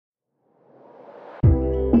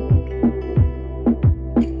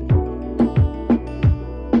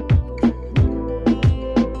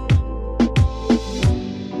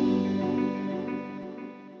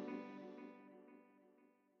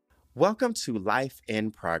Welcome to Life in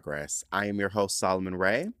Progress. I am your host, Solomon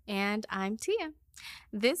Ray. And I'm Tia.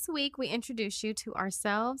 This week, we introduce you to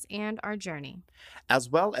ourselves and our journey, as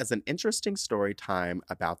well as an interesting story time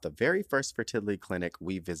about the very first fertility clinic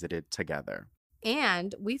we visited together.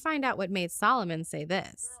 And we find out what made Solomon say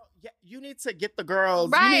this. Yeah, you need to get the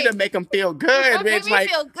girls. Right. You need to make them feel good, Make bitch. me Like,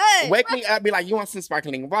 feel good. wake me up, be like, you want some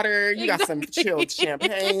sparkling water? You got some chilled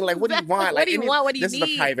champagne? Like, what do you want? What do you want? What do you This need? is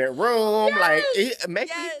the private room. Yes. Like, make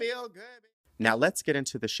Yes. me feel good. Now, let's get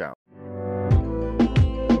into the show.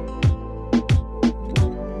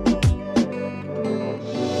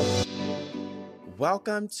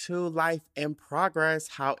 Welcome to Life in Progress.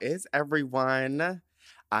 How is everyone?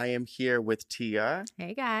 I am here with Tia.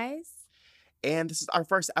 Hey, guys. And this is our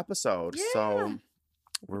first episode. Yeah. So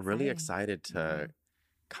we're really Exciting. excited to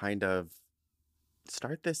kind of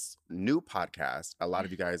start this new podcast. A lot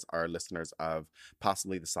of you guys are listeners of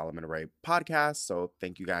possibly the Solomon Ray podcast. So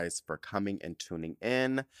thank you guys for coming and tuning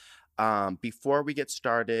in. Before we get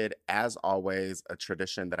started, as always, a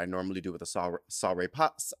tradition that I normally do with the Sol Ray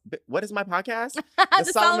what is my podcast? The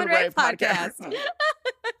Solomon Ray podcast.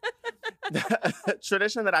 The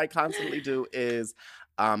tradition that I constantly do is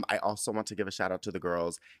I also want to give a shout out to the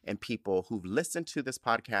girls and people who've listened to this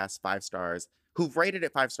podcast 5 stars, who've rated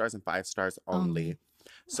it 5 stars and 5 stars only.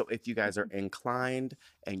 So if you guys are inclined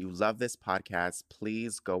and you love this podcast,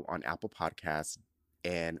 please go on Apple Podcasts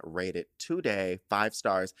and rate it today 5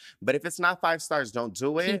 stars. But if it's not 5 stars, don't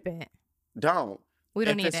do it. Keep it. Don't. We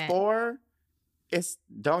don't if need it's it. 4, it's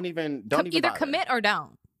don't even Either bother. commit or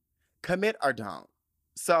don't. Commit or don't.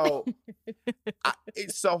 So,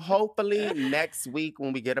 so hopefully next week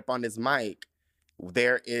when we get up on this mic,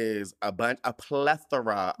 there is a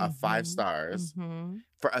plethora of 5 stars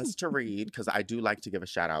for us to read, because I do like to give a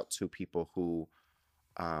shout out to people who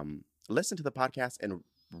listen to the podcast and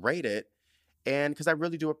rate it, and because I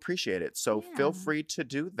really do appreciate it. So feel free to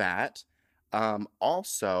do that.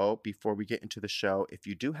 Also, before we get into the show, if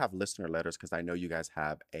you do have listener letters, because I know you guys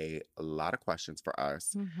have a lot of questions for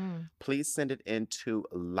us, please send it into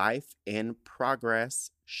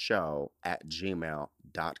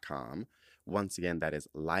lifeinprogressshow@gmail.com. Once again, that is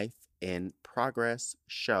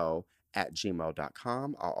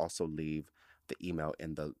lifeinprogressshow@gmail.com. I'll also leave the email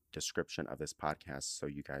in the description of this podcast so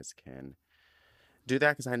you guys can do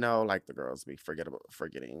that, because I know, like, the girls be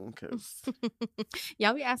forgetting, because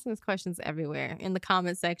Y'all be asking us questions everywhere, in the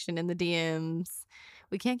comment section, in the DMs.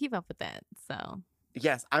 We can't keep up with that, so.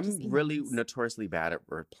 yes, I'm Just really emails. notoriously bad at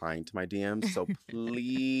replying to my DMs, so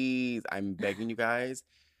please, I'm begging you guys,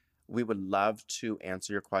 we would love to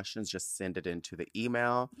answer your questions. Just send it into the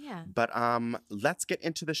email. Yeah. But let's get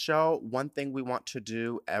into the show. One thing we want to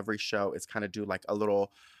do every show is kind of do like a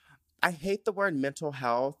little, I hate the word mental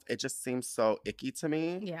health. It just seems so icky to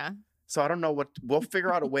me. Yeah. So I don't know we'll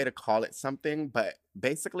figure out a way to call it something, but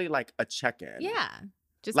basically like a check-in. Yeah.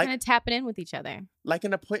 Just Like- kind of tapping in with each other. Like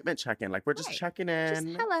an appointment check-in. Like we're just Right. checking Just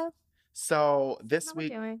in. hello. So this How we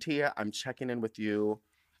week, doing? Tia, I'm checking in with you.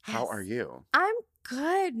 How Yes. are you? I'm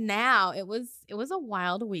good now. It was a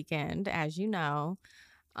wild weekend, as you know.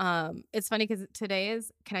 It's funny because today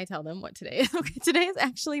is, can I tell them what today is? Okay, today is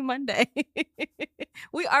actually Monday.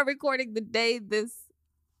 We are recording the day this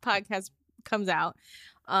podcast comes out.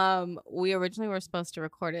 We originally were supposed to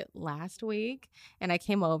record it last week, and I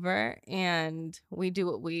came over, and we do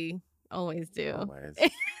what we always do. Always.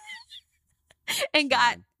 And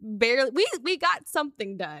got barely, we got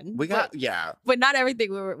something done. We got, yeah. But not everything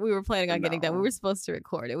we were planning on getting done. No. We were supposed to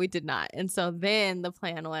record it. We did not. And so then the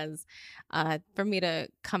plan was for me to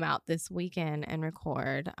come out this weekend and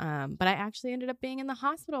record. But I actually ended up being in the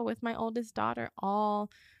hospital with my oldest daughter all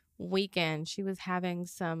weekend. She was having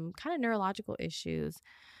some kind of neurological issues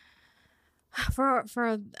for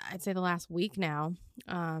I'd say the last week now.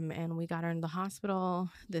 And we got her in the hospital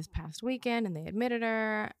this past weekend, and they admitted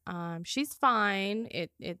her. She's fine.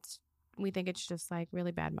 We think it's just like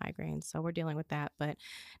really bad migraines, so we're dealing with that, but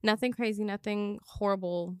nothing crazy, nothing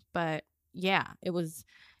horrible. But yeah, it was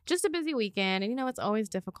just a busy weekend. And it's always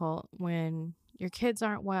difficult when your kids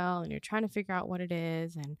aren't well and you're trying to figure out what it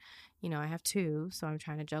is. And I have 2, so I'm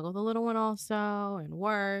trying to juggle the little one also, and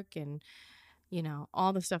work, and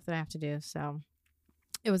all the stuff that I have to do. So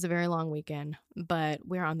it was a very long weekend, but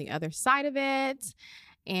we're on the other side of it.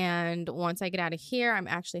 And once I get out of here, I'm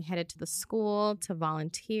actually headed to the school to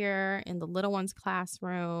volunteer in the little one's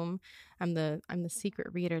classroom. I'm the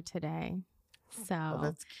secret reader today. So Oh,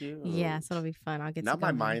 that's cute. yeah, so it'll be fun. I'll get Now to go my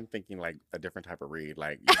home. mind thinking like a different type of read,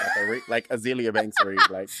 like you got the like Azealia Banks read,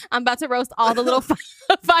 like I'm about to roast all the little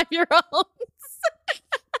 5-year-olds.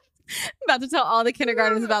 I'm about to tell all the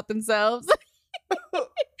kindergartners about themselves.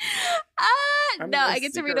 I'm No, a I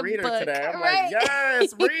get to read secret a reader book. today. I'm Right. like,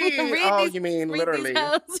 yes, read. Read Oh, these- you mean read literally? these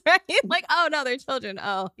hoes, right? Like, oh no, they're children.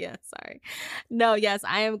 Oh yeah, sorry. No, yes,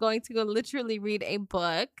 I am going to go literally read a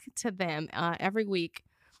book to them every week.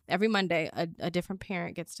 Every Monday, a different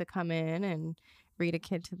parent gets to come in and read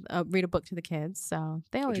a book to the kids. So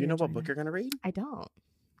they always. Do you know what enjoy book it. you're gonna read? I don't.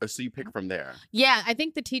 Oh, so you pick from there. Yeah, I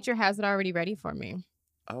think the teacher has it already ready for me.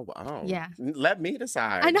 Oh wow. Yeah. Let me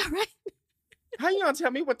decide. I know, right? How you gonna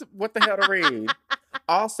tell me what the hell to read?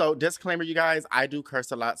 Also, disclaimer, you guys, I do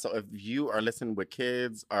curse a lot. So if you are listening with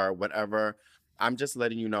kids or whatever, I'm just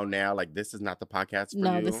letting you know now, like this is not the podcast for you.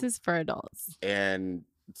 No, this is for adults. And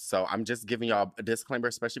so I'm just giving y'all a disclaimer,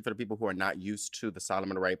 especially for the people who are not used to the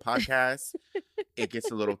Solomon Ray podcast. It gets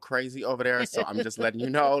a little crazy over there. So I'm just letting you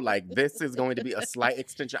know, like, this is going to be a slight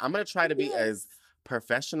extension. I'm going to try to be as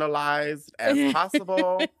professionalized as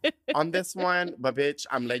possible on this one. But, bitch,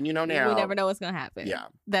 I'm letting you know now. We never know what's going to happen. Yeah.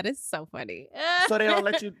 That is so funny. So they don't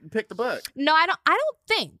let you pick the book? No, I don't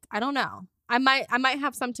think. I don't know. I might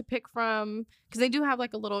have some to pick from because they do have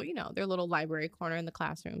like a little, their little library corner in the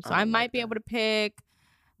classroom. So I might be able to pick.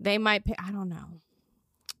 They might pick. I don't know.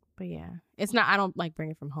 But yeah, it's not. I don't like bring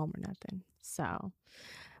it from home or nothing. So,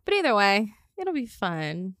 but either way, it'll be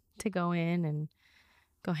fun to go in and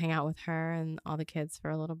go hang out with her and all the kids for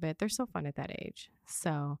a little bit. They're so fun at that age.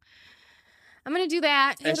 So I'm gonna do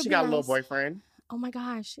that. And she got a little boyfriend. Oh my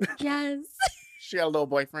gosh! Yes. She got a little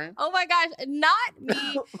boyfriend. Oh my gosh! Not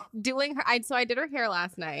me doing her. So I did her hair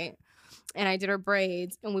last night. And I did her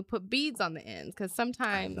braids, and we put beads on the ends because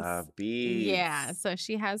sometimes I love beads. Yeah, so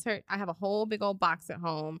she has her. I have a whole big old box at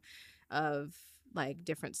home of like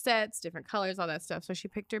different sets, different colors, all that stuff. So she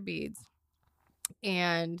picked her beads,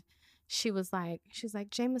 and she's like,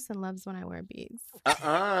 Jameson loves when I wear beads.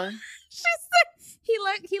 She said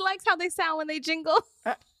he likes how they sound when they jingle.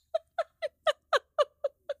 All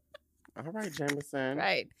right, Jameson.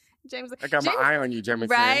 Right. Jameson. I got my eye on you,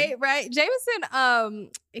 Jameson. Right.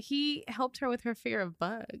 Jameson, he helped her with her fear of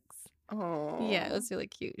bugs. Oh. Yeah, it was really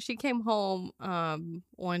cute. She came home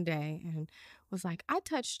one day and was like, I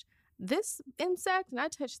touched this insect and I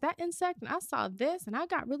touched that insect and I saw this and I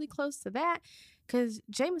got really close to that because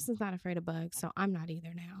Jameson's not afraid of bugs, so I'm not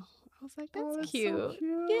either now. I was like, that's cute. So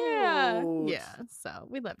cute. Yeah. So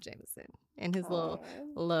we love Jameson and his little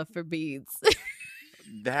love for beads.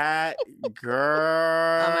 That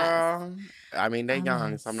girl. I mean, they're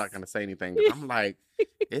young, so I'm not gonna say anything. But I'm like,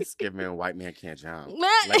 it's giving white man can't jump.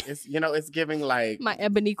 Like it's giving like my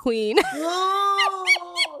ebony queen,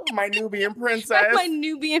 my Nubian princess, my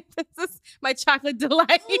Nubian princess, my chocolate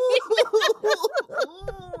delight.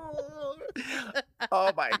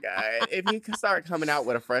 Oh my God. If he could start coming out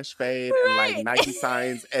with a fresh fade and like Nike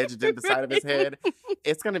signs edged in the side of his head,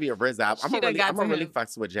 it's gonna be a Riz album. I'm gonna really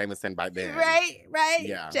fucks with Jameson by then. Right.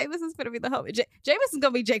 Yeah. Jameson's gonna be the homie. Jameson's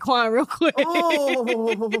gonna be Jaquan real quick.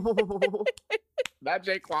 Oh, not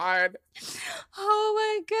Jaquan. Oh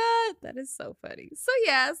my God. That is so funny. So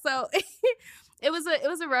yeah, it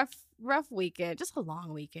was a rough weekend, just a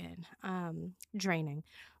long weekend. Draining.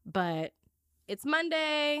 But it's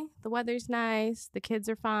Monday. The weather's nice. The kids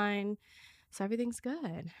are fine. So everything's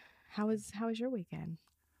good. How was your weekend?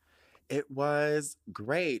 It was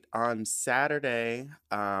great. On Saturday,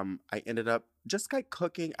 I ended up just like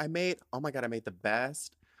cooking. I made the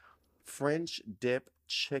best French dip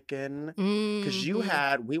chicken. Because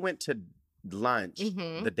we went to lunch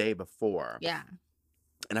the day before. Yeah.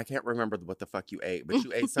 And I can't remember what the fuck you ate, but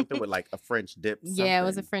you ate something with like a French dip. Yeah, it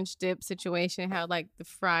was a French dip situation. How like the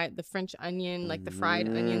French onion, like the fried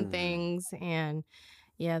onion things, and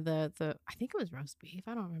yeah, the I think it was roast beef.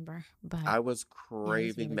 I don't remember, but I was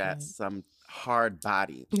craving that good. some hard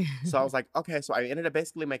body. So I was like, okay. So I ended up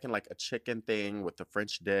basically making like a chicken thing with the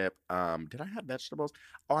French dip. Did I have vegetables?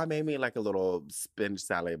 Oh, I made me like a little spinach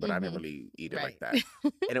salad, but I didn't really eat it like that.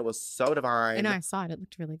 And it was so divine. I know, I saw it. It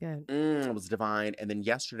looked really good. It was divine. And then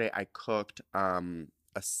yesterday I cooked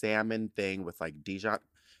a salmon thing with like Dijon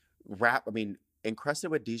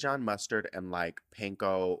encrusted with Dijon mustard and like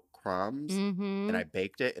panko crumbs. And I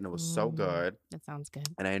baked it and it was so good. That sounds good.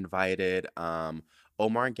 And I invited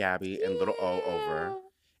Omar and Gabby and Little O over.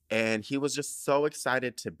 And he was just so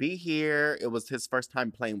excited to be here. It was his first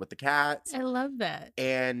time playing with the cats. I love that.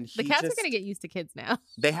 And the cats are going to get used to kids now.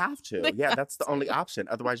 They have to. That's the only option.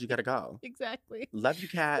 Otherwise, you got to go. Exactly. Love you,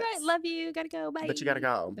 cats. Right, love you. Got to go. Bye. But you got to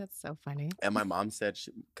go. That's so funny. And my mom said,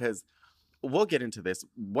 because we'll get into this.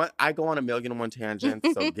 I go on 1,000,001 tangents,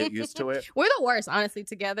 so get used to it. We're the worst, honestly,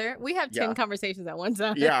 together. We have 10 conversations at one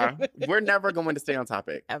time. Yeah. We're never going to stay on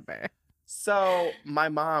topic. Ever. So my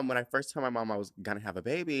mom, when I first told my mom I was gonna have a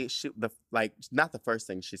baby, not the first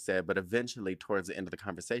thing she said, but eventually towards the end of the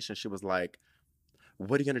conversation, she was like,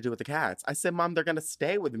 what are you going to do with the cats? I said, Mom, they're going to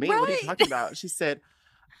stay with me. What are you Right. talking about? She said,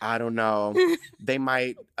 I don't know. They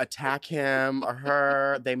might attack him or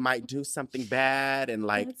her. They might do something bad. And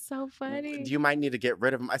like, That's so funny. you might need to get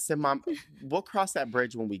rid of them. I said, Mom, we'll cross that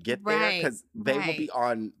bridge when we get there Right, because they will be right.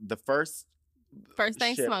 on the first First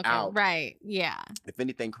thing ship smoking. out. Right. Yeah. If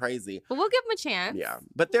anything crazy. But we'll give them a chance. Yeah.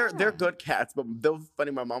 But they're Yeah. good cats. But they was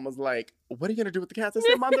funny. My mom was like, what are you going to do with the cats? I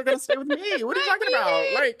said, Mom, they're going to stay with me. What are you talking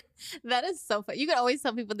about? Like, That is so funny. You can always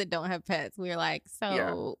tell people that don't have pets. We're like,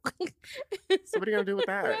 so so what are you going to do with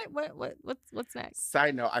that? Right, what's next?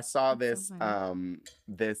 Side note, I saw That's so this funny.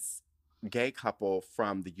 this gay couple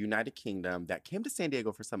from the United Kingdom that came to San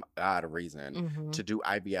Diego for some odd reason Mhm. to do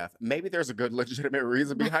IVF. Maybe there's a good legitimate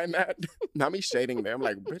reason behind that. Not me shading them.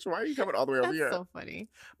 Like, bitch, why are you coming all the way over That's here? so funny.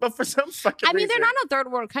 But for some fucking I mean, they're reason, not a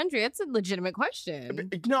third world country. It's a legitimate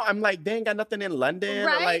question. no, I'm like, they ain't got nothing in London. Or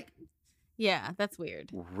Right? like, Yeah, that's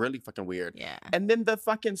weird. really fucking weird. Yeah. And then the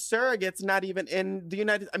fucking surrogate's not even in the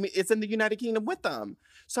it's in the United Kingdom with them.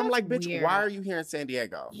 So I'm That's like, bitch, weird. why are you here in San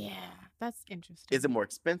Diego? Yeah, that's interesting. Is it more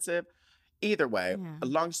expensive? Either way, Yeah.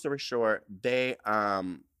 long story short, the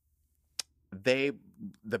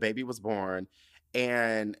baby was born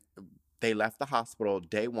and they left the hospital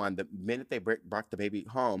day one. The minute they brought the baby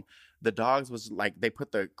home, the dogs was like, they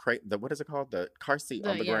put the what is it called? The car seat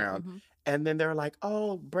on the ground. Mhm. And then they're like,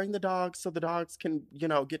 oh, bring the dogs so the dogs can,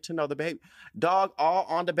 get to know the baby. Dog all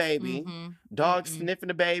on the baby. Mhm. Dog Mm-mm. sniffing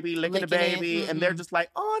the baby, licking the Licking it, baby. And they're mm-mm. just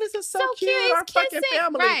like, oh, this is so cute. he's Our fucking kissing.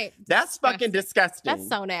 family. Right. That's fucking disgusting. That's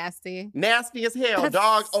so nasty. Nasty as hell. That's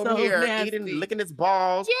Dog over so here nasty. eating, licking his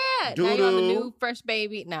balls. Yeah. Now you're on the Doo-doo. new fresh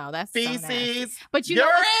baby. No, that's so nasty. Feces. But you know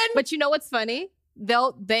urine. But you know what's funny?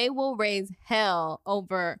 They will raise hell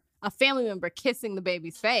over a family member kissing the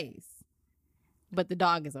baby's face. But the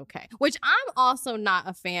dog is okay. Which I'm also not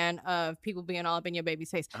a fan of people being all up in your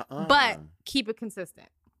baby's face. But keep it consistent.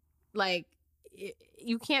 Like,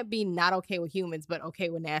 you can't be not okay with humans, but okay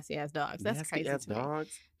with nasty ass dogs. That's nasty crazy ass to me.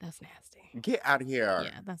 dogs. That's nasty. Get out of here.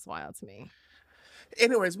 Yeah, that's wild to me.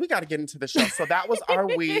 Anyways, we got to get into the show. So that was our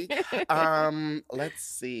week. Let's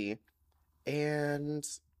see. And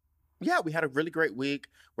yeah, we had a really great week.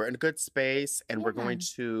 We're in a good space, and we're going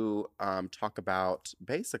to talk about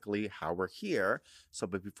basically how we're here. So,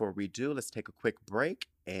 but before we do, let's take a quick break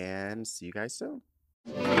and see you guys soon.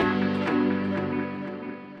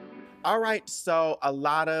 All right, so a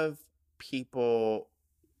lot of people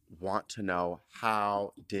want to know,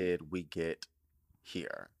 how did we get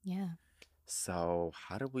here? Yeah. So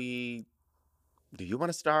do you want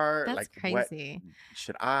to start? That's Like, crazy. what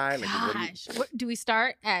should I? Like, Gosh. Do we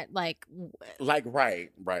start at right.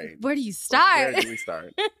 Where Where do you start? do we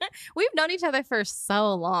start? We've known each other for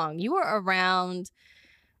so long. You were around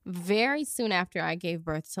very soon after I gave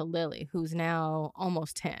birth to Lily, who's now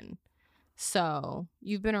almost 10. So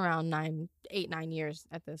you've been around 9 years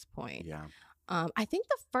at this point. Yeah. I think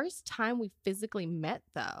the first time we physically met,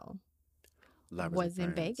 though, Lovers was and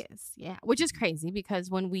in Friends. Vegas. Yeah, which is crazy because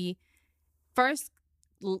when we first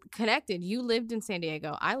connected, you lived in San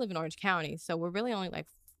Diego. I live in Orange County. So we're really only like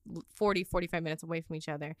 45 minutes away from each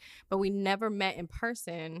other. But we never met in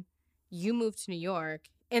person. You moved to New York.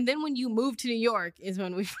 And then when you moved to New York is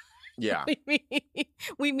when we Yeah.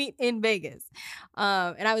 we meet in Vegas.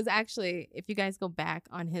 And I was actually, if you guys go back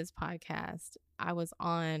on his podcast,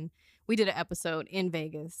 we did an episode in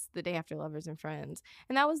Vegas the day after Lovers and Friends.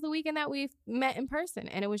 And that was the weekend that we met in person.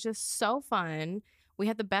 And it was just so fun. We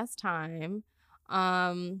had the best time.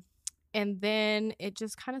 And then it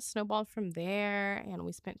just kind of snowballed from there. And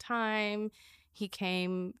we spent time. He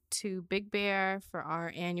came to Big Bear for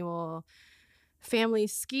our annual family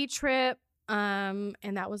ski trip. And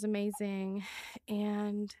that was amazing.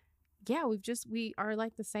 And yeah, we are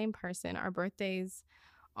like the same person. Our birthdays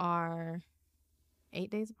are 8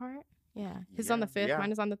 days apart. Yeah. His on the 5th. Yeah.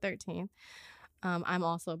 Mine is on the 13th. I'm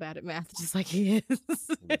also bad at math, just like he is.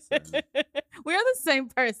 Listen. We are the same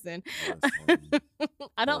person. Listen.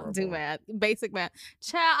 I don't do Horrible. math, basic math.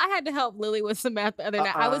 Child, I had to help Lily with some math the other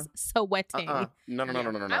night. I was sweating. No.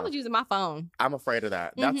 I was using my phone. I'm afraid of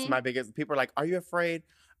that. That's Mhm. my biggest. People are like, "Are you afraid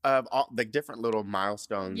of all the different little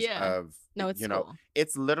milestones?" Yeah. Of No, it's school.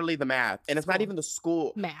 it's literally the math, and it's not School. even the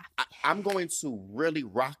school. Math. I'm going to really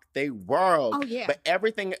rock their world. Oh, yeah. But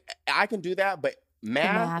everything I can do that, but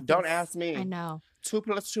math, don't is- ask me. I know. 2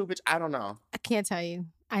 + 2, bitch. I don't know. I can't tell you.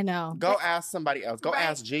 I know. Go ask somebody else. Go Right.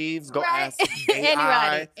 ask Jeeves. Go Right. ask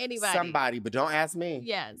AI, Anybody. somebody, but don't ask me.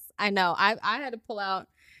 Yes, I know. I had to pull out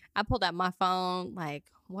my phone, like,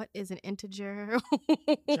 what is an integer?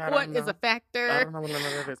 don't What is know. a factor? I don't know what none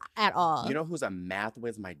of that is. At all. You know who's a math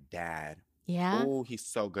whiz? My dad. Yeah. Oh, he's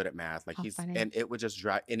so good at math. Like How funny. and it would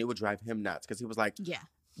drive him nuts because he was like, Yeah.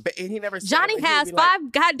 but and he never said Johnny it, but he would has be like-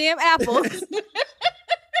 5 goddamn apples.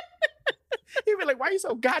 He'd be like, why are you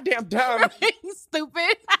so goddamn dumb?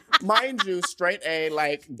 Stupid. Mind you, straight A,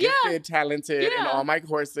 like Yeah. gifted, talented, in Yeah. all my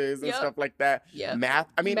courses and Yep. stuff like that. Yeah. Math,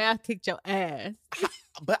 I mean, Math kicked your ass.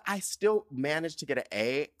 but I still managed to get an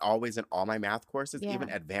A always in all my math courses, even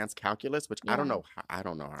Yeah. advanced calculus, which I Yeah. don't know how. I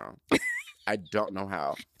don't know how. I don't know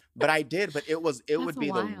how. But I did, but it would That's be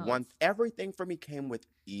the wild. one, everything for me came with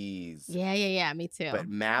ease. Yeah. Me too. But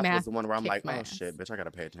math was Math the one where I'm like, kicked my oh ass. shit, bitch, I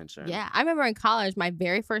gotta pay attention. Yeah, I remember in college, my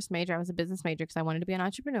very first major, I was a business major because I wanted to be an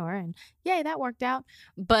entrepreneur, and yay, that worked out.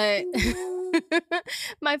 But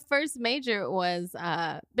my first major was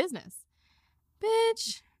business.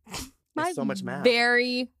 Bitch, my so much math.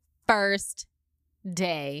 very first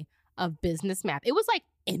day of business math. It was like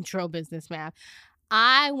intro business math.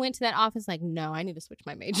 I went to that office like, no, I need to switch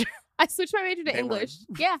my major. I switched my major to Day one. English.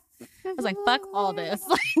 Yeah. I was like, fuck all this.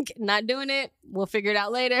 Like, not doing it. We'll figure it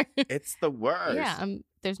out later. It's the worst. Yeah,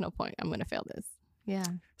 there's no point. I'm gonna fail this. Yeah.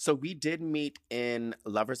 So we did meet in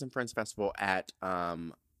Lovers and Friends Festival at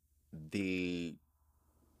in Vegas,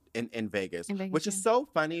 In Vegas, which is yeah. so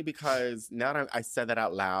funny because now that I said that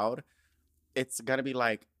out loud, it's gonna be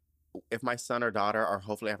like if my son or daughter, or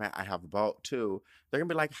hopefully I have a boat too, they're gonna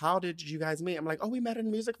be like, "How did you guys meet?" I'm like, "Oh, we met at a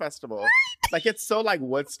music festival." Like it's so like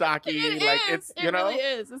Woodstocky, like it's It really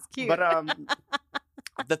is. It's cute. But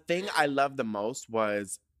the thing I loved the most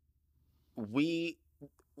was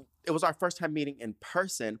it was our first time meeting in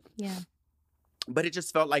person, yeah. but it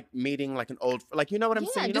just felt like meeting like an old, like, you know what I'm Yeah,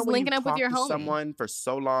 saying? You just know, when linking you up with talk your to homie. someone for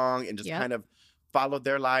so long and just Yep. kind of followed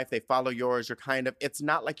their life, they follow yours. You're kind of, it's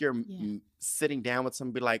not like you're Yeah. sitting down with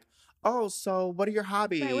someone, be like, "Oh, so what are your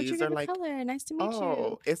hobbies?" Right, what's your Or favorite like, color? Nice to meet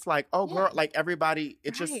 "Oh," you. it's like, "Oh, girl," Yeah. like everybody,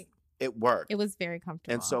 it just, Right. it worked. It was very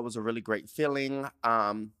comfortable. And so it was a really great feeling.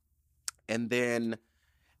 And then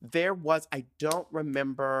I don't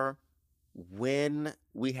remember when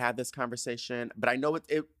we had this conversation, but I know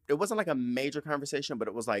it wasn't like a major conversation, but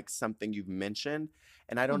it was like something you've mentioned.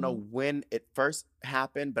 And I don't know when it first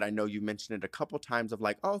happened, but I know you mentioned it a couple times of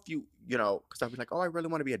like, oh, if you know, because I was like, oh, I really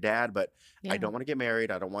want to be a dad, but yeah. I don't want to get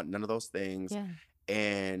married. I don't want none of those things. Yeah.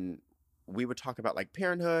 And we would talk about like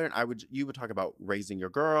parenthood, and you would talk about raising your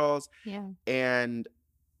girls. Yeah. And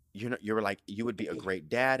you were like, you would be a great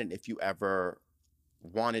dad, and if you ever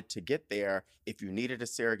wanted to get there, if you needed a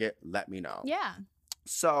surrogate, let me know. Yeah.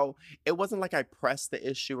 So it wasn't like I pressed the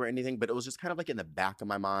issue or anything, but it was just kind of like in the back of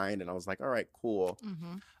my mind, and I was like, all right, cool.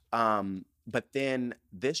 But then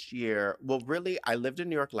this year, well, really, I lived in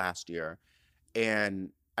New York last year, and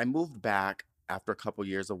I moved back after a couple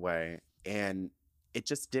years away, and it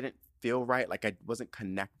just didn't feel right. Like I wasn't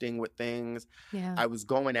connecting with things. Yeah. I was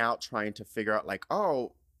going out trying to figure out like,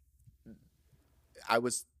 oh, I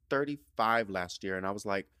was 35 last year, and I was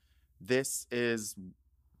like, this is,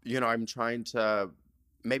 I'm trying to,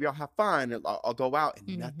 maybe I'll have fun, and I'll go out,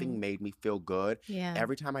 and nothing made me feel good. Yeah.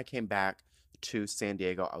 Every time I came back to San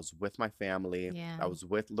Diego, I was with my family. Yeah. I was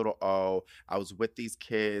with little O. I was with these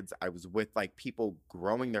kids. I was with like people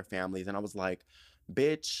growing their families, and I was like,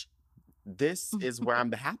 bitch, this is where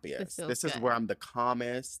I'm the happiest. This is where I'm the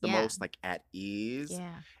calmest, the most like at ease.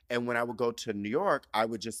 Yeah. And when I would go to New York, I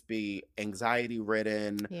would just be anxiety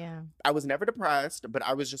ridden. Yeah. I was never depressed, but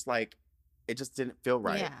I was just like, it just didn't feel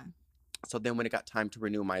right. Yeah. So then when it got time to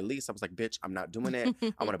renew my lease, I was like, bitch, I'm not doing it.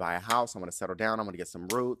 I want to buy a house. I want to settle down. I want to get some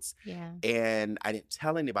roots. Yeah. And I didn't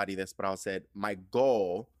tell anybody this, but I said, my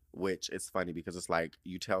goal, which is funny because it's like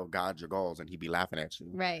you tell God your goals and he'd be laughing at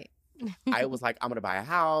you. Right. I was like, I'm going to buy a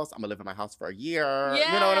house. I'm going to live in my house for a year.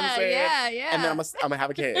 You know what I'm saying? Yeah. And then I'm going to have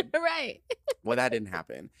a kid. Right. Well, that didn't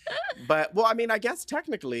happen. But, well, I mean, I guess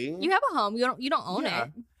technically. You have a home. You don't own it.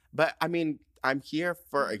 But, I mean, I'm here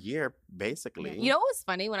for a year, basically. You know what was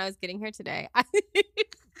funny when I was getting here today?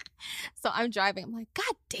 So I'm driving. I'm like,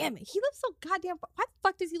 God damn it. He lives so goddamn far. Why the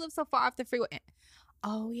fuck does he live so far off the freeway?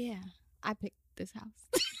 Oh, yeah. I picked this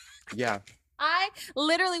house. Yeah. I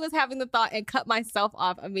literally was having the thought and cut myself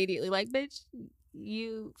off immediately. Like, bitch,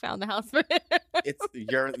 you found the house for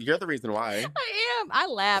him. You're the reason why. I am. I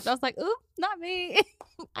laughed. I was like, oop, not me.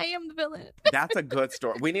 I am the villain. That's a good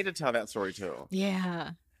story. We need to tell that story too.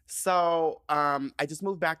 Yeah. So I just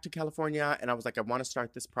moved back to California, and I was like, I want to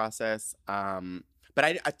start this process. But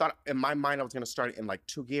I thought in my mind I was going to start it in like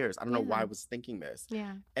 2 years. I don't know why I was thinking this.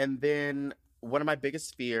 Yeah. And then one of my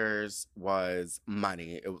biggest fears was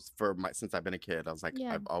money. It was since I've been a kid, I was like,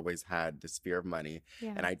 Yeah. I've always had this fear of money.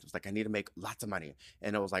 Yeah. And I was like, I need to make lots of money.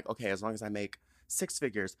 And it was like, okay, as long as I make six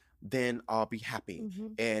figures, then I'll be happy. Mm-hmm.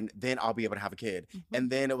 And then I'll be able to have a kid. Mm-hmm. And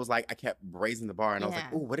then it was like, I kept raising the bar. And I was like,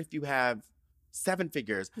 Yeah. oh, what if you have seven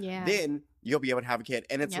figures? Yeah. Then you'll be able to have a kid.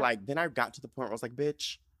 And it's Yep. like, then I got to the point where I was like,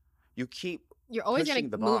 bitch, you keep You're always going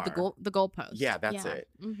pushing to the move bar. the goalpost. Yeah, that's it.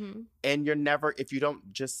 Mm-hmm. And you're never, if you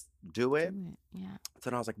don't just do it. Yeah. So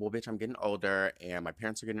then I was like, well, bitch, I'm getting older and my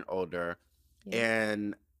parents are getting older. Yeah.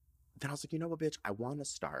 And then I was like, you know what, bitch, I want to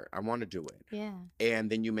start. I want to do it. Yeah. And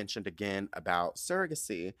then you mentioned again about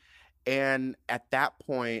surrogacy. And at that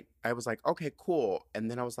point, I was like, okay, cool. And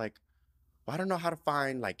then I was like, well, I don't know how to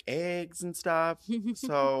find like eggs and stuff.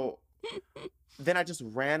 So then I just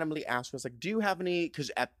randomly asked her, I was like, do you have any, because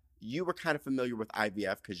you were kind of familiar with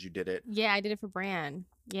IVF because you did it. Yeah, I did it for Bran.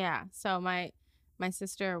 Yeah. So my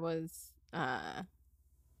sister was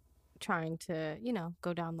trying to,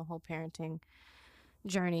 go down the whole parenting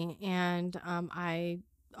journey. And I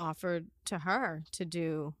offered to her to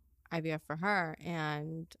do IVF for her.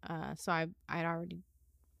 And so I'd already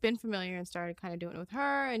been familiar and started kind of doing it with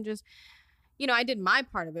her and just, I did my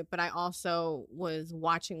part of it, but I also was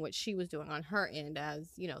watching what she was doing on her end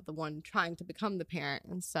as, the one trying to become the parent.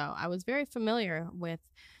 And so I was very familiar with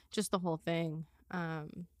just the whole thing.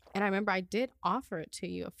 And I remember I did offer it to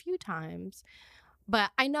you a few times,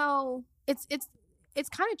 but I know it's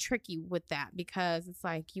kind of tricky with that because it's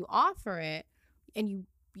like you offer it and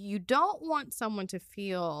you don't want someone to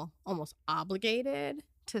feel almost obligated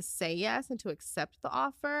to say yes and to accept the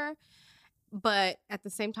offer. But at the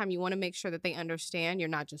same time, you want to make sure that they understand you're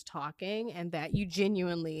not just talking and that you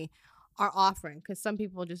genuinely are offering. Because some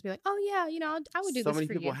people will just be like, oh, yeah, I would do this for you. So many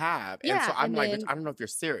people have. Yeah, and so I'm and like, then, I don't know if you're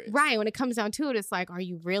serious. Right. When it comes down to it, it's like, are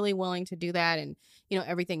you really willing to do that? And,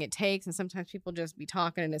 everything it takes. And sometimes people just be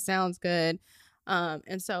talking and it sounds good.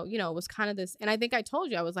 And so, it was kind of this. And I think I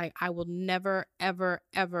told you, I was like, I will never, ever,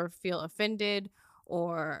 ever feel offended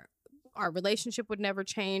or our relationship would never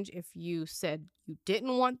change if you said you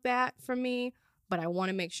didn't want that from me, but I want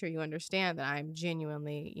to make sure you understand that I'm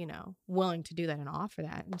genuinely, willing to do that and offer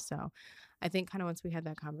that. And so I think kind of once we had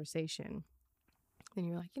that conversation, then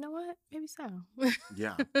you were like, you know what, maybe so.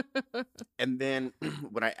 Yeah. And then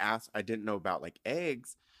when I asked, I didn't know about like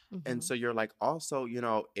eggs. Mm-hmm. And so you're like, also,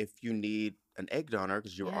 if you need an egg donor,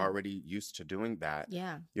 because you're already used to doing that.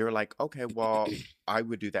 Yeah. You're like, okay, well, I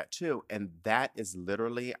would do that too. And that is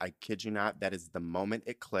literally, I kid you not, that is the moment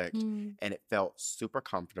it clicked and it felt super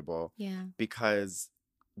comfortable. Yeah. Because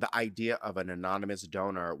the idea of an anonymous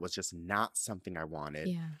donor was just not something I wanted.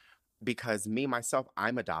 Yeah. Because me, myself,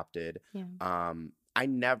 I'm adopted. Yeah. I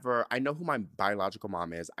know who my biological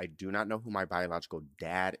mom is. I do not know who my biological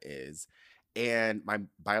dad is. And my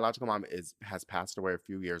biological mom has passed away a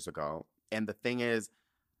few years ago. And the thing is,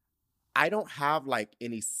 I don't have like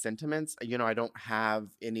any sentiments. I don't have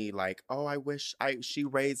any like, oh, I wish she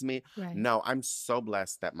raised me. Right. No, I'm so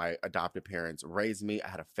blessed that my adopted parents raised me. I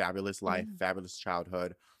had a fabulous life, fabulous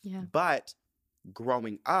childhood. Yeah. But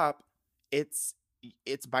growing up, it's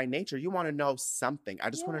by nature. You want to know something. I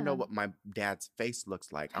just want to know what my dad's face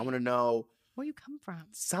looks like. I want to know where you come from.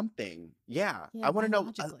 Something. Yeah. I want to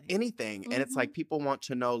know anything. And it's like people want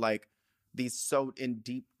to know like these so in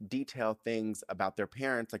deep detail things about their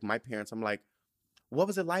parents. Like my parents, I'm like, what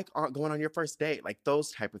was it like going on your first date? Like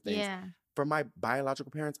those type of things. Yeah. For my biological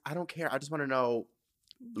parents, I don't care. I just want to know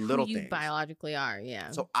little who you things. Biologically are.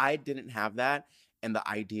 Yeah. So I didn't have that. And the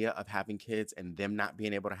idea of having kids and them not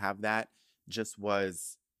being able to have that just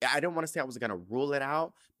was, I didn't want to say I was going to rule it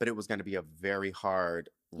out, but it was going to be a very hard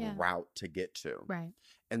route to get to. Right.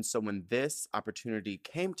 And so when this opportunity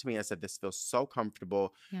came to me, I said, this feels so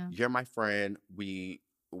comfortable. Yeah. You're my friend. We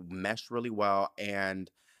meshed really well. And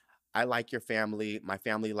I like your family. My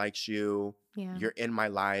family likes you. Yeah. You're in my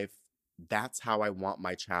life. That's how I want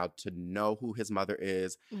my child to know who his mother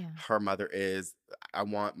is, her mother is. I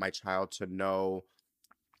want my child to know,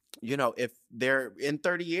 if they're in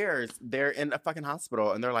 30 years, they're in a fucking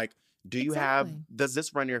hospital and they're like, does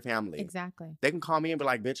this run your family? Exactly. They can call me and be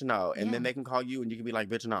like, bitch, no. And then they can call you and you can be like,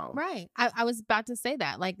 bitch, no. Right. I was about to say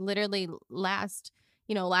that. Like literally last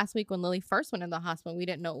week when Lily first went in the hospital, we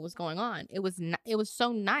didn't know what was going on. It was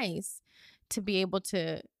so nice to be able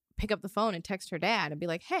to pick up the phone and text her dad and be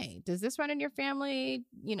like, hey, does this run in your family?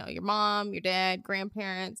 Your mom, your dad,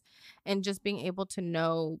 grandparents, and just being able to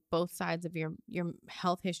know both sides of your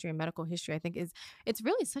health history and medical history, I think it's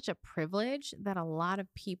really such a privilege that a lot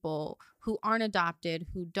of people who aren't adopted,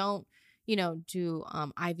 who don't, do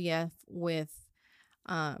IVF with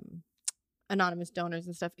anonymous donors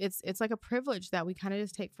and stuff. It's like a privilege that we kind of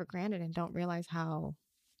just take for granted and don't realize how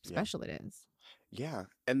special it is. Yeah.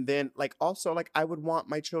 And then like also like I would want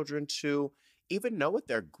my children to even know what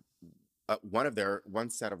their one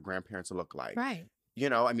set of grandparents look like. Right. You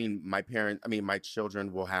know, I mean, my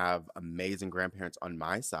children will have amazing grandparents on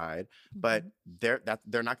my side, but they're not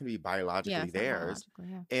going to be biologically theirs.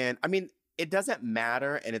 And I mean, it doesn't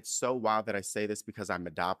matter. And it's so wild that I say this because I'm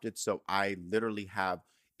adopted. So I literally have,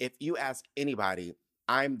 if you ask anybody,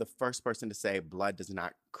 I'm the first person to say blood does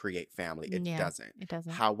not create family. It doesn't. It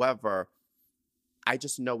doesn't. However, I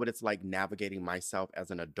just know what it's like navigating myself as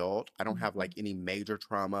an adult. I don't have like any major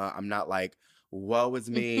trauma. I'm not like, woe is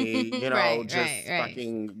me, you know,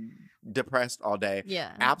 fucking depressed all day.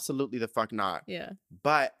 Yeah. Absolutely the fuck not. Yeah.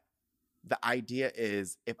 But the idea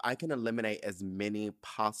is if I can eliminate as many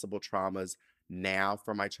possible traumas now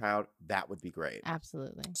for my child, that would be great.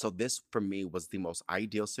 Absolutely. So this for me was the most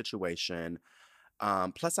ideal situation.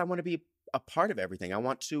 Plus I want to be a part of everything. I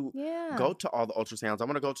want to go to all the ultrasounds. I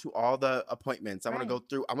want to go to all the appointments. I want to go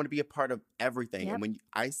through, I want to be a part of everything. And when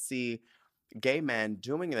I see gay men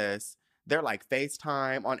doing this, they're like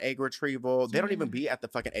FaceTime on egg retrieval. They don't even be at the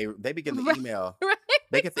fucking egg. They be getting the email.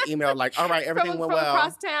 They get the email like, all right, everything went well.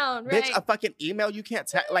 Across town, Bitch, a fucking email you can't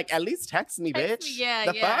like at least text me, bitch.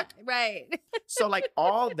 The fuck? Right. So like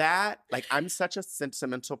all that, like I'm such a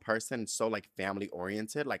sentimental person, so like family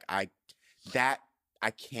oriented. Like I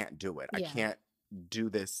can't do it. I can't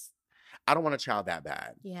do this. I don't want a child that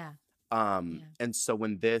bad. Yeah. And so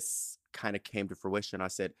when this kind of came to fruition, I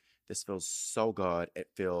said, this feels so good. It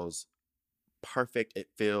feels perfect. It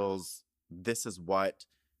feels, this is what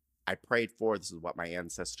I prayed for. This is what my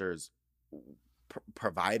ancestors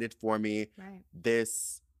provided for me. Right.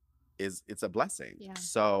 It's a blessing. Yeah.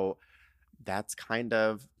 So that's kind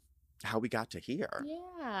of how we got to here.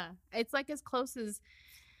 Yeah. It's like it's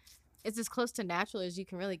as close to natural as you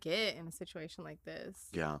can really get in a situation like this.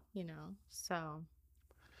 Yeah. You know, so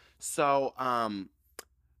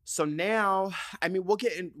now, I mean,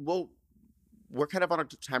 we're kind of on a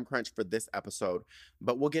time crunch for this episode,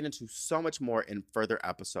 but we'll get into so much more in further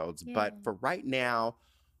episodes. Yeah. But for right now,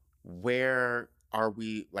 where are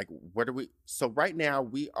we? Like, so right now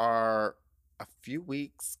we are a few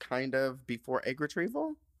weeks kind of before egg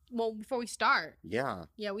retrieval. Well, before we start. Yeah.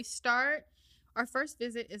 Yeah, we start. Our first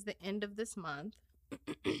visit is the end of this month.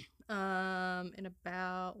 In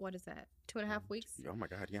about, what is that? 2.5 weeks? Oh my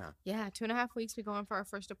God, yeah. Yeah, 2.5 weeks we go in for our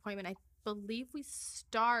first appointment. I believe we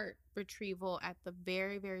start retrieval at the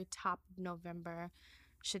very, very top of November.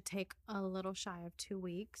 Should take a little shy of 2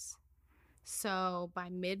 weeks. So by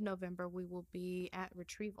mid-November, we will be at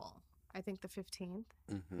retrieval. I think the 15th.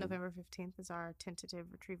 Mm-hmm. November 15th is our tentative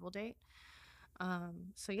retrieval date.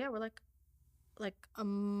 So yeah, we're like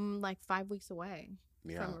 5 weeks away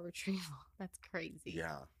from a retrieval. That's crazy.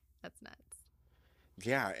 Yeah. That's nuts.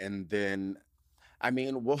 Yeah, and then I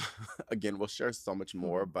mean, we'll share so much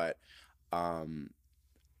more, but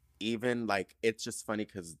even like it's just funny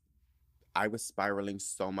because I was spiraling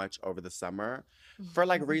so much over the summer for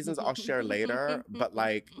like reasons I'll share later, but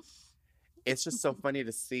like it's just so funny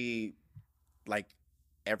to see like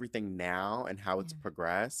everything now and how it's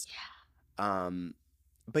progressed. Yeah.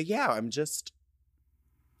 But yeah,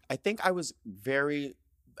 I think I was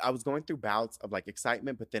going through bouts of like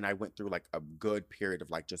excitement, but then I went through like a good period of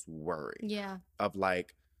like just worry. Yeah. Of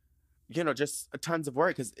like, you know, just tons of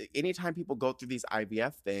worry. Because anytime people go through these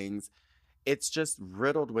IVF things, it's just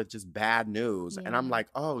riddled with just bad news. Yeah. And I'm like,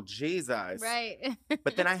 oh, Jesus. Right.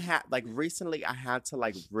 But then recently I had to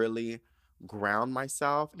like really ground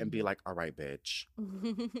myself and be like, all right, bitch,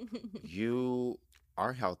 you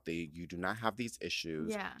are healthy. You do not have these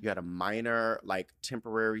issues. Yeah. You had a minor, like,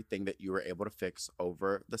 temporary thing that you were able to fix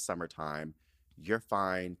over the summertime. You're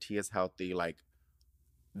fine. Tia's healthy. Like,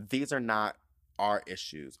 these are not our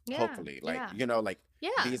issues, hopefully. Like, you know, like,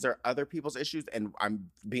 these are other people's issues. And I'm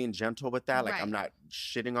being gentle with that. Like, I'm not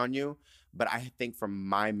shitting on you. But I think for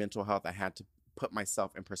my mental health, I had to put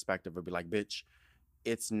myself in perspective and be like, bitch,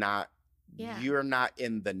 it's not, you're not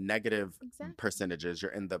in the negative percentages.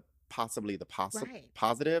 You're in the possibly the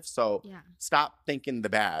positive. So stop thinking the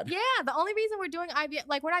bad. Yeah. The only reason we're doing IVF,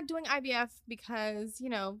 like we're not doing IVF because, you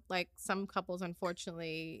know, like some couples,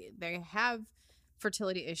 unfortunately, they have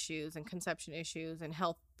fertility issues and conception issues and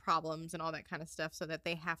health problems and all that kind of stuff, so that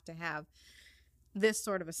they have to have this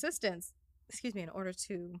sort of assistance, in order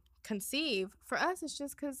to conceive. For us, it's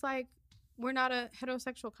just because like we're not a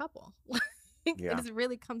heterosexual couple. It just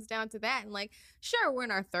really comes down to that. And like, sure, we're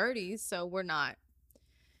in our 30s, so we're not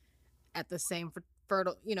at the same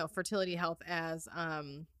fertility health as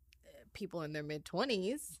people in their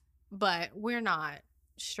mid-20s, but we're not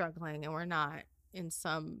struggling and we're not in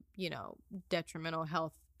some, detrimental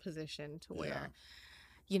health position to where,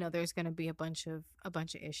 there's going to be a bunch of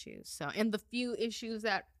issues. So, and the few issues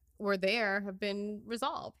that were there have been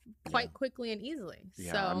resolved quite quickly and easily.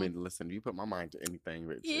 Yeah, so, I mean, listen, you put my mind to anything,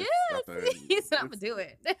 Rich. He said, I'm going to do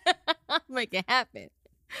it. Make it happen.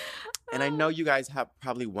 And I know you guys have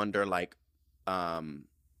probably wonder, like, some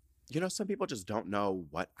people just don't know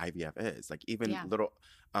what IVF is. Like, even little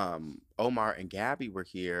Omar and Gabby were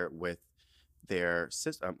here with their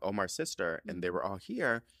sister, Omar's sister, and they were all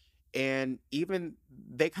here. And even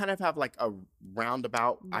they kind of have like a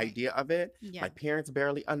roundabout idea of it. Yeah. My parents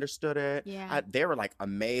barely understood it. Yeah. They were like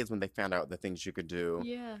amazed when they found out the things you could do.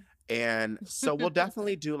 Yeah. And so we'll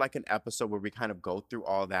definitely do like an episode where we kind of go through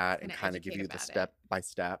all that and kind of give you the step by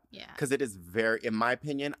step. Yeah. Because it is very, in my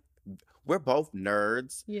opinion, we're both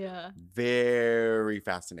nerds. Yeah. Very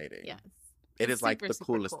fascinating. Yes. It is like the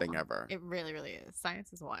coolest thing ever. It really, really is.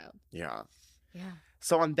 Science is wild. Yeah. Yeah.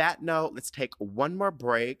 So on that note, let's take one more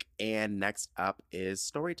break. And next up is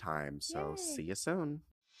story time. So see you soon.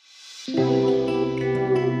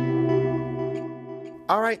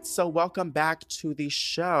 All right. So welcome back to the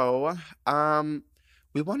show.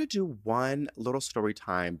 We want to do one little story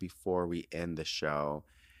time before we end the show.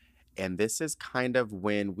 And this is kind of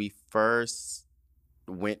when we first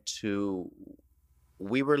we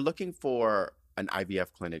were looking for an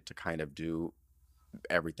IVF clinic to kind of do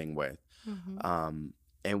everything with. Mm-hmm.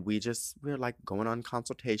 And we're like going on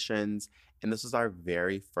consultations, and this was our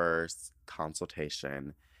very first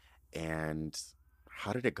consultation. And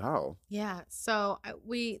how did it go? Yeah. So I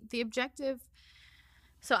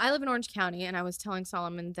live in Orange County, and I was telling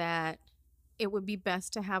Solomon that it would be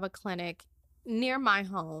best to have a clinic near my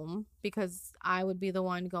home because I would be the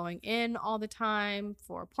one going in all the time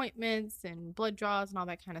for appointments and blood draws and all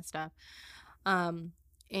that kind of stuff. And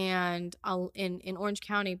in Orange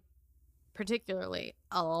County, particularly,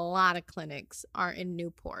 a lot of clinics are in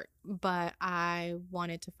Newport, but I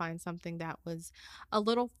wanted to find something that was a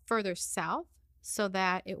little further south so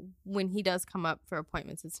that when he does come up for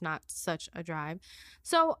appointments, it's not such a drive.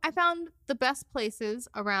 So I found the best places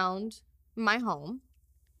around my home,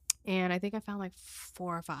 and I think I found like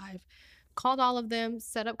 4 or 5. Called all of them,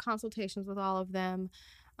 set up consultations with all of them.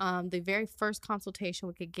 The very first consultation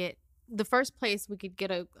the first place we could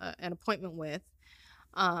get an appointment with,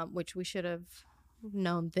 which we should have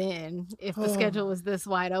known then if the schedule was this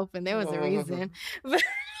wide open. There was a reason.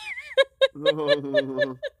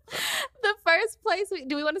 The first place,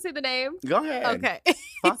 do we want to say the name? Go ahead. Okay.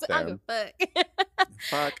 Fuck them.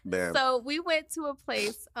 Fuck them. So we went to a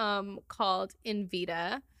place called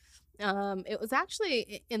Invita. It was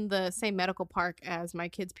actually in the same medical park as my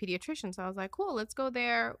kid's pediatrician. So I was like, cool, let's go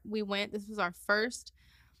there. We went. This was our first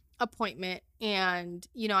appointment. And,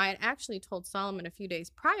 I had actually told Solomon a few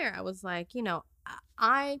days prior, I was like,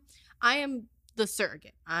 I am the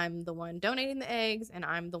surrogate. I'm the one donating the eggs and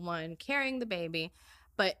I'm the one carrying the baby.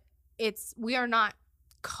 But we are not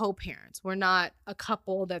co-parents. We're not a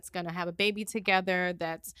couple that's going to have a baby together,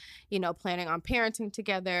 that's, planning on parenting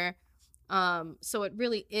together. So it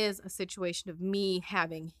really is a situation of me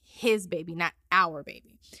having his baby, not our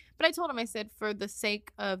baby. But I told him, I said, for the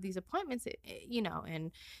sake of these appointments,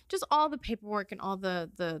 and just all the paperwork and all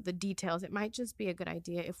the details, it might just be a good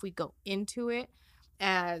idea if we go into it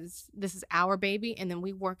as this is our baby, and then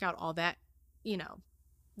we work out all that,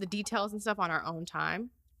 the details and stuff on our own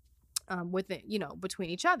time, with it, between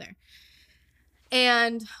each other.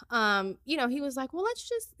 And, he was like, well, let's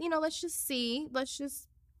just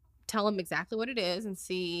tell him exactly what it is and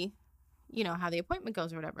see, how the appointment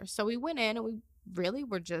goes or whatever. So we went in and we really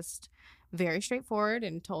were just very straightforward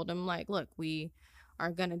and told him, like, look, we are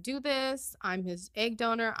going to do this. I'm his egg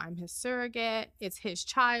donor. I'm his surrogate. It's his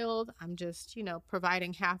child. I'm just,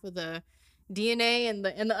 providing half of the DNA in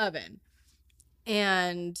the oven.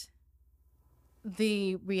 And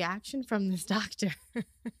the reaction from this doctor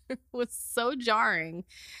was so jarring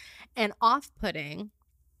and off-putting.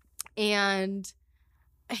 And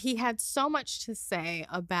he had so much to say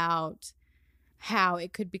about how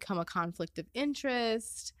it could become a conflict of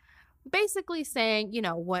interest, basically saying,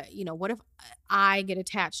 what if I get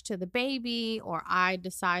attached to the baby, or I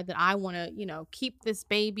decide that I want to, keep this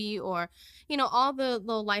baby, or, all the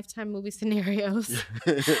little Lifetime movie scenarios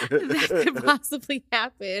that could possibly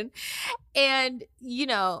happen. And,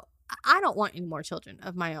 I don't want any more children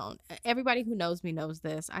of my own. Everybody who knows me knows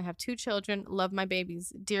this. I have 2 children, love my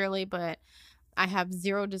babies dearly, but I have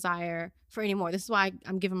zero desire for any more. This is why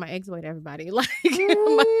I'm giving my eggs away to everybody. Like,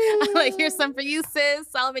 I'm like, here's some for you, sis.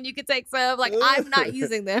 Solomon, you can take some. Like, I'm not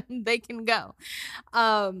using them. They can go.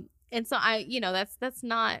 And so that's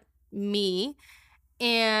not me.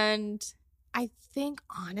 And I think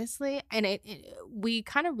honestly, and we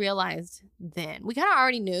kind of realized then, we kind of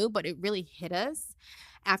already knew, but it really hit us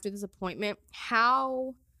after this appointment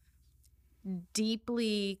how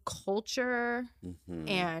deeply culture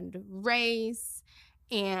and race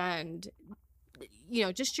and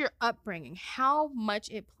just your upbringing, how much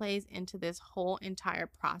it plays into this whole entire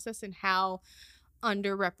process and how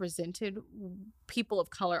underrepresented people of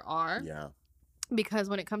color are. Yeah. Because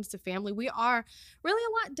when it comes to family, we are really a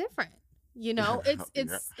lot different.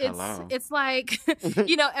 It's like,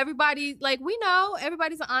 everybody, like, we know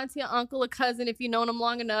everybody's an auntie, an uncle, a cousin if you know them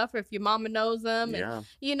long enough, or if your mama knows them. And,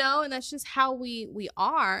 and that's just how we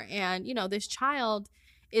are. And, this child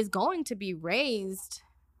is going to be raised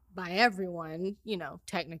by everyone,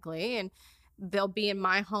 technically. And they'll be in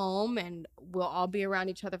my home and we'll all be around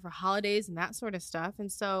each other for holidays and that sort of stuff.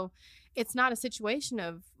 And so it's not a situation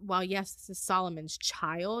of, well, yes, this is Solomon's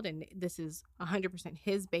child and this is 100%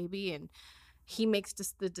 his baby and he makes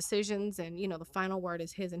the decisions and, the final word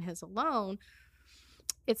is his and his alone.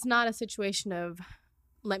 It's not a situation of,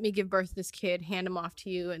 let me give birth to this kid, hand him off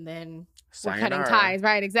to you, and then we're cutting ties.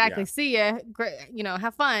 Right, exactly. Yeah. See ya. Great,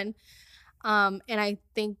 have fun. And I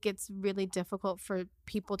think it's really difficult for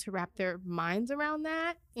people to wrap their minds around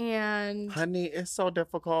that. And honey, it's so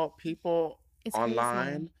difficult. People online,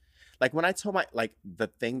 crazy. Like when I told the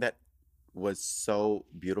thing that was so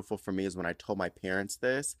beautiful for me is when I told my parents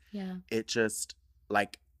this. Yeah. It just I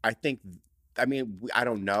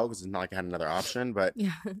don't know because it's not like I had another option, but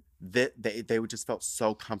yeah. they would just felt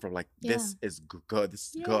so comfortable. Like, this is good.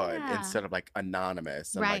 This is good. Instead of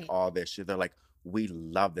anonymous and right. all this shit. They're like, we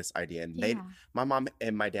love this idea. And my mom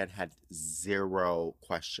and my dad had zero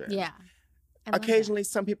questions. Yeah. Occasionally,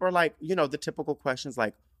 some people are like, the typical questions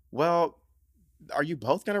like, well, are you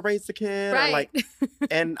both going to raise the kid? Right. Or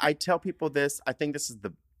and I tell people this, I think this is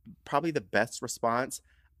probably the best response.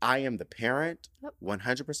 I am the parent,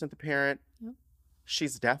 100% the parent. Yep.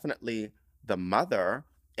 She's definitely the mother.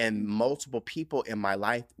 And multiple people in my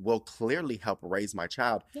life will clearly help raise my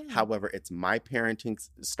child. Yeah. However, it's my parenting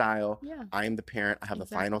style. Yeah. I am the parent. I have the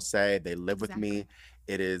final say. They live with me.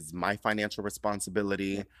 It is my financial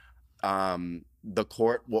responsibility. The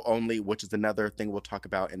court will only, which is another thing we'll talk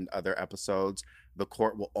about in other episodes, the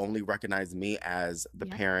court will only recognize me as the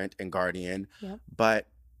parent and guardian. Yep. But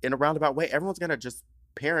in a roundabout way, everyone's going to just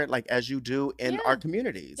parent like as you do in our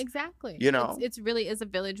communities. Exactly. It's really is a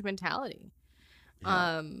village mentality.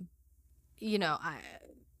 Yeah.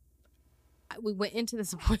 We went into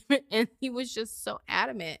this appointment and he was just so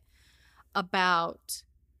adamant about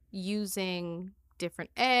using different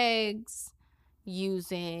eggs,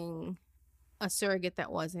 using a surrogate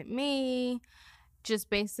that wasn't me,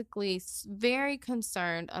 just basically very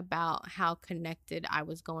concerned about how connected I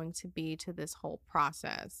was going to be to this whole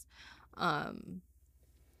process.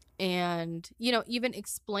 And, even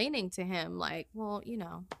explaining to him like, well,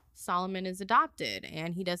 Solomon is adopted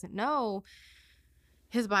and he doesn't know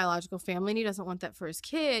his biological family and he doesn't want that for his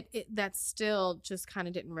kid. That still just kind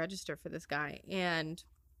of didn't register for this guy. And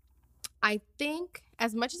I think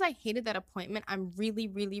as much as I hated that appointment, I'm really,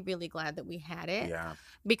 really, really glad that we had it. Yeah.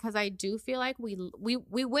 Because I do feel like we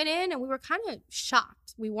went in and we were kind of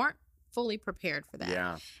shocked. We weren't fully prepared for that.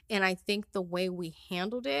 Yeah. And I think the way we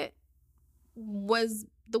handled it was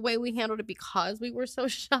the way we handled it because we were so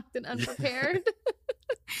shocked and unprepared.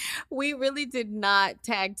 We really did not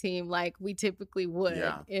tag team like we typically would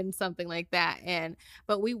in something like that.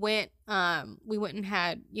 But we went and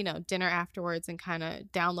had, dinner afterwards and kind of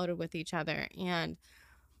downloaded with each other. And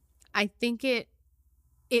I think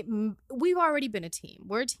we've already been a team.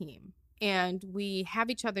 We're a team and we have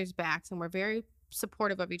each other's backs and we're very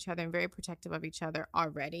supportive of each other and very protective of each other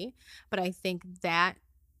already. But I think that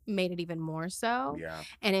made it even more so. Yeah.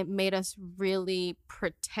 And it made us really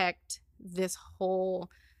protect this whole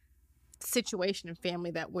situation and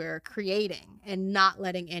family that we're creating and not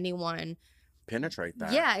letting anyone penetrate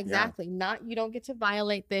that. Yeah, exactly. Yeah. You don't get to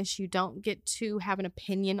violate this. You don't get to have an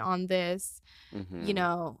opinion on this.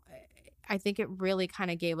 Mm-hmm. I think it really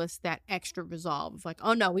kind of gave us that extra resolve of like,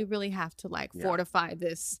 oh no, we really have to fortify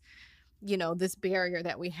this, this barrier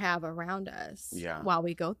that we have around us while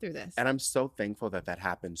we go through this. And I'm so thankful that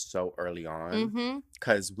happened so early on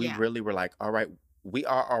because we really were like, all right, we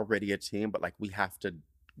are already a team, but we have to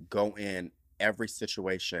go in every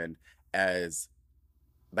situation as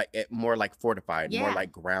more fortified, more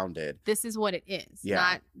grounded. This is what it is.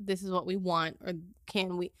 Not this is what we want or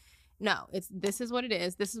can we. No, this is what it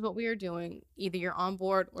is. This is what we are doing. Either you're on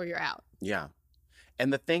board or you're out. Yeah.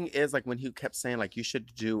 And the thing is, like, when he kept saying, like, you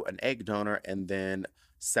should do an egg donor and then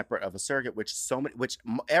separate of a surrogate, which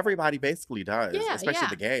everybody basically does, Yeah, especially yeah.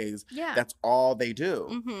 the gays. Yeah. That's all they do.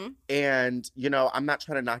 Mm-hmm. And, you know, I'm not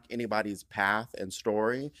trying to knock anybody's path and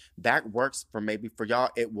story. That works for maybe for y'all.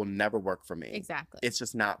 It will never work for me. Exactly. It's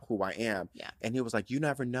just not who I am. Yeah. And he was like, you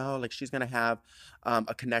never know. Like, she's going to have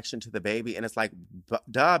a connection to the baby. And it's like,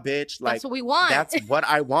 duh, bitch. Like, that's what we want. That's what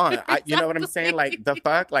I want. You know what I'm saying? Like, the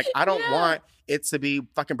fuck? Like, I don't Yeah. want it to be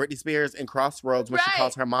fucking Britney Spears in Crossroads when she Right.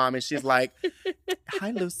 calls her mom and she's like,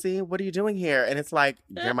 hi, Lucy, what are you doing here? And it's like,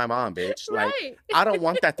 you're my mom, bitch. Like, Right. I don't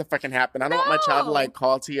want that to fucking happen. I don't want my child to No. like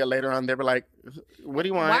call Tia later on. They were like, what do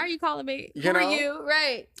you want? Why are you calling me? You Who are know? you?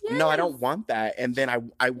 Right. No, I don't Yes. want that. And then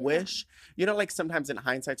I wish, you know, like sometimes in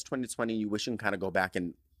hindsight's 2020, you wish you can kind of go back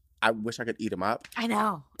and I wish I could eat him up. I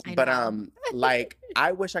know. But like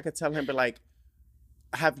I wish I could tell him, but like,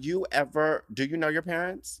 do you know your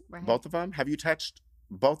parents? Right. Both of them? Have you touched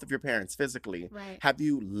both of your parents physically? Right. Have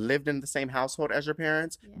you lived in the same household as your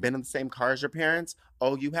parents? Yeah. Been in the same car as your parents?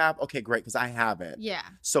 Oh, you have? Okay, great, because I haven't. Yeah.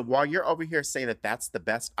 So while you're over here saying that that's the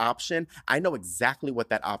best option, I know exactly what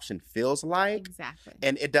that option feels like. Exactly.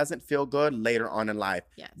 And it doesn't feel good later on in life.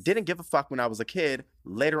 Yes. Didn't give a fuck when I was a kid.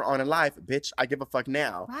 Later on in life, bitch, I give a fuck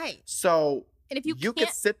now. Right. So And if you can can't,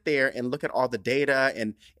 sit there and look at all the data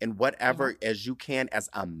and whatever as you can as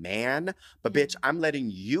a man, but Yeah. bitch, I'm letting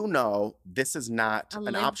you know this is not a an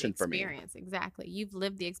lived option for me. experience. Exactly. You've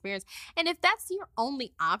lived the experience. And if that's your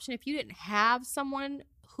only option, if you didn't have someone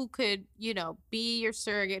who could, you know, be your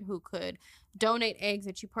surrogate, who could donate eggs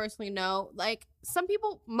that you personally know, like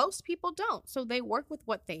most people don't. So they work with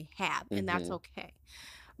what they have, and that's Mhm. okay.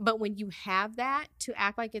 But when you have that, to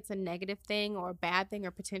act like it's a negative thing or a bad thing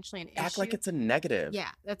or potentially an issue. Act like it's a negative. Yeah,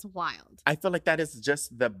 that's wild. I feel like that is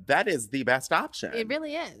the best option. It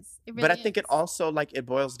really is. It really But I think it is. also like it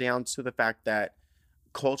boils down to the fact that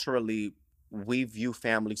culturally we view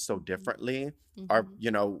family so differently, or Mhm. you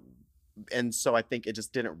know, and so I think it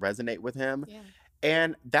just didn't resonate with him. Yeah.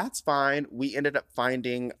 And that's fine. We ended up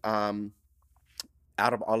finding,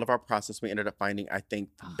 out of all of our process, we ended up finding, I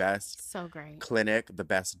think, the Oh, best So great. clinic, the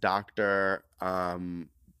best doctor.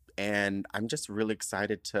 And I'm just really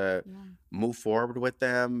excited to Yeah. move forward with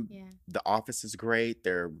them. Yeah. The office is great.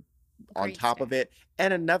 They're on Great top of staff. it.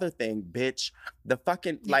 And another thing, bitch, the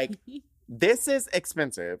fucking, like, this is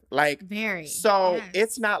expensive. Like, Very. so Yes.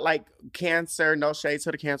 it's not like cancer, no shade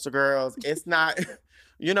to the cancer girls. It's not,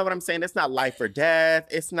 you know what I'm saying? It's not life or death.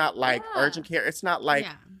 It's not like Yeah. urgent care. It's not like,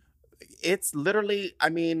 Yeah. it's literally, I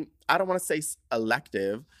mean, I don't want to say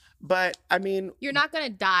elective, but I mean, You're not going to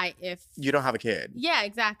die if. you don't have a kid. Yeah,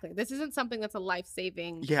 exactly. This isn't something that's a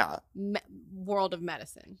life-saving Yeah. world of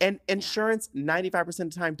medicine. And insurance, 95%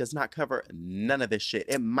 of the time, does not cover none of this shit.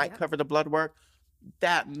 It might Yep. cover the blood work.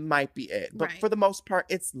 That might be it. But Right. for the most part,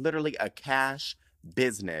 it's literally a cash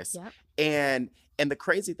business. Yep. And the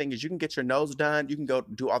crazy thing is you can get your nose done. You can go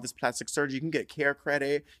do all this plastic surgery. You can get care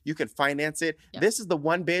credit. You can finance it. Yep. This is the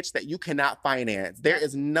one bitch that you cannot finance. There Yep.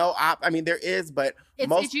 is no I mean, there is, but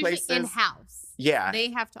most It's usually places. in-house. Yeah.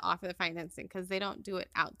 They have to offer the financing because they don't do it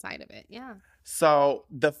outside of it. Yeah. So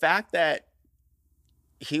the fact that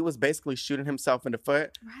he was basically shooting himself in the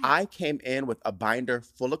foot, Right. I came in with a binder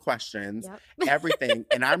full of questions. Yep. Everything.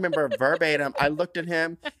 And I remember verbatim, I looked at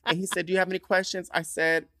him and he said, do you have any questions? I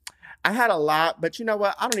said, I had a lot, but you know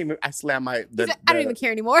what? I slammed He said, I don't even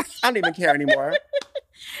care anymore. I don't even care anymore.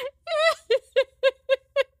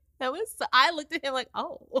 I looked at him like,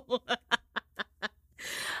 oh.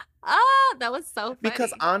 That was so funny.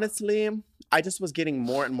 Because honestly, I just was getting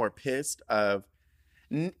more and more pissed of,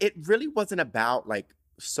 it really wasn't about like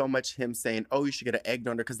so much him saying, oh, you should get an egg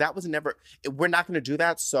donor, because that was never, we're not going to do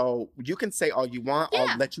that. So you can say all you want. Yeah.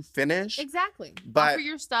 I'll let you finish. Exactly. But- offer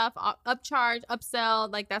your stuff, upcharge,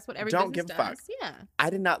 upsell. Like that's what every Don't business give a fuck. does. Yeah. I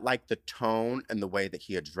did not like the tone and the way that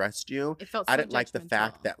he addressed you. It felt I so didn't like the judgmental.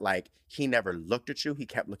 fact that like he never looked at you. He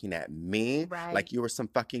kept looking at me Right. like you were some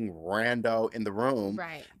fucking rando in the room.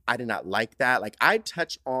 Right. I did not like that. Like I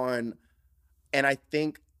touch on, and I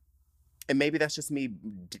think, and maybe that's just me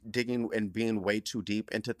digging and being way too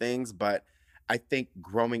deep into things, but I think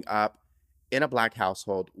growing up in a Black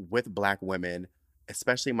household with Black women,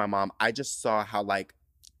 especially my mom, I just saw how like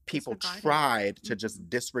people Disregarded. tried to just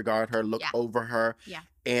disregard her, look Yeah. over her. Yeah.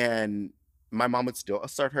 And my mom would still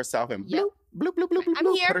assert herself and Yep. bloop, bloop, bloop, bloop, bloop, I'm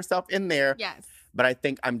bloop, here. put herself in there. Yes. But I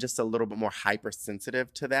think I'm just a little bit more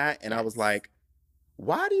hypersensitive to that. And I was Yes. like,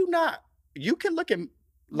 why do you not? You can look at,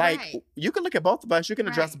 like, Right. you can look at both of us. You can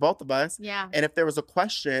address Right. both of us. Yeah. And if there was a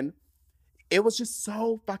question, it was just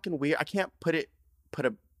so fucking weird. I can't put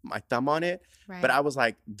my thumb on it. Right. But I was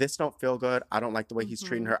like, this don't feel good. I don't like the way he's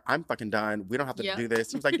treating her. I'm fucking done. We don't have to Yep. do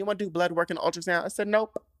this. He was like, you want to do blood work and ultrasound? I said,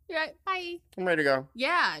 nope. Right. Bye. I'm ready to go.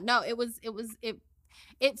 Yeah. No, it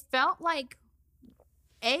felt like,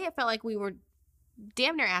 it felt like we were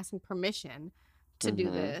damn near asking permission to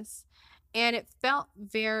do this. And it felt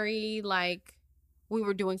very like we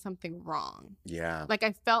were doing something wrong. Yeah. Like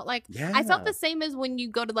I felt the same as when you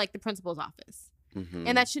go to like the principal's office.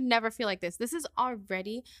 And that should never feel like this. This is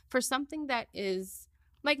already for something that is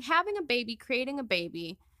like having a baby, creating a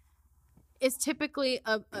baby is typically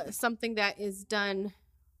something that is done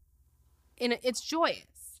it's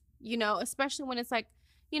joyous, you know, especially when it's like,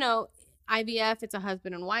 you know, IVF, it's a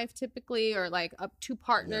husband and wife typically, or like up two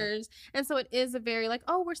partners. Yeah. And so it is a very like,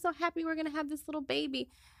 oh, we're so happy we're going to have this little baby.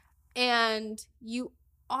 And you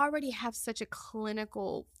already have such a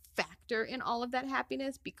clinical factor in all of that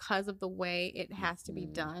happiness because of the way it has to be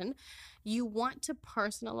done. You want to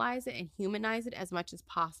personalize it and humanize it as much as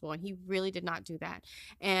possible. And he really did not do that.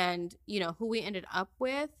 And, you know, who we ended up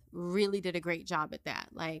with really did a great job at that.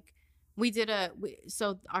 Like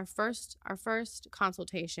so our first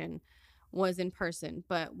consultation was in person,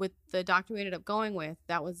 but with the doctor we ended up going with,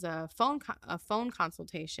 that was a phone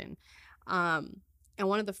consultation. And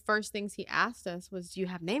one of the first things he asked us was, do you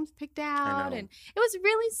have names picked out? And it was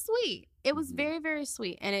really sweet. It was very, very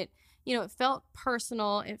sweet. And it, you know, it felt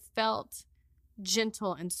personal. It felt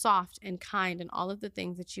gentle and soft and kind and all of the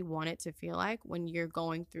things that you want it to feel like when you're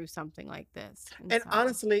going through something like this. And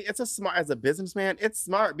honestly, it's as a businessman, it's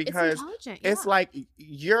smart because it's like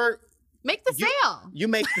make the sale. You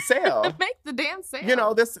make the sale. Make the damn sale. You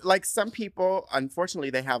know, this, like some people, unfortunately,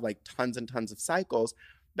 they have like tons and tons of cycles.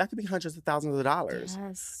 That could be hundreds of thousands of dollars.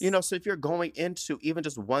 Yes. You know, so if you're going into even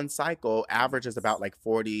just one cycle, average is about like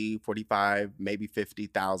 40, 45, maybe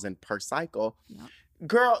 50,000 per cycle. Yep.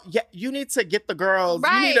 Girl, yeah, you need to get the girls.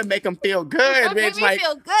 Right. You need to make them feel good, bitch. Make me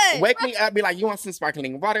feel good. Wake me up, be like, you want some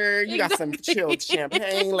sparkling water? You got some chilled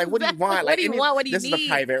champagne? Like, what do you want? Like, what do you want? What do you need? This is a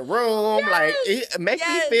private room. Yes. Like, make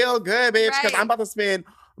me feel good, bitch, because I'm about to spend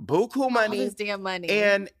buku money. All this damn money.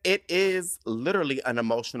 And it is literally an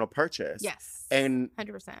emotional purchase. Yes. And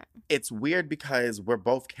 100%. It's weird because we're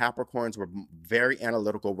both Capricorns. We're very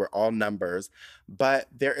analytical. We're all numbers. But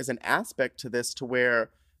there is an aspect to this to where,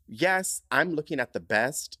 yes, I'm looking at the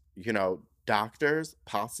best, you know, doctors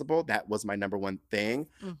possible. That was my number one thing.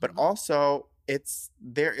 But also,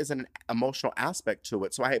 there is an emotional aspect to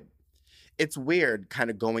it. So it's weird kind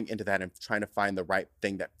of going into that and trying to find the right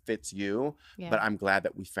thing that fits you. Yeah. But I'm glad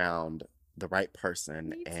that we found the right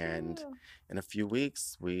person. And in a few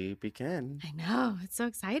weeks, we begin. I know. It's so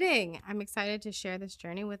exciting. I'm excited to share this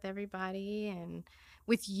journey with everybody and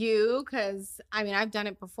with you because, I mean, I've done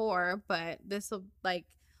it before, but this will, like,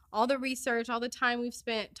 all the research, all the time we've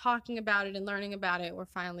spent talking about it and learning about it, we're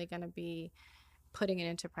finally going to be putting it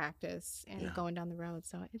into practice and going down the road.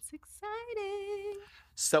 So it's exciting.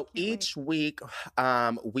 So each week,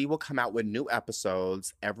 we will come out with new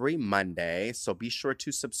episodes every Monday. So be sure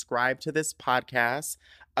to subscribe to this podcast.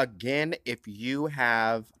 Again, if you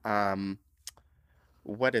have,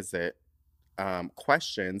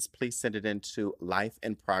 questions, please send it into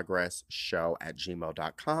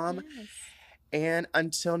lifeinprogressshow@gmail.com. Yes. And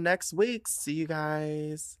until next week, see you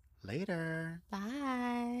guys later.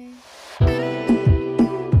 Bye.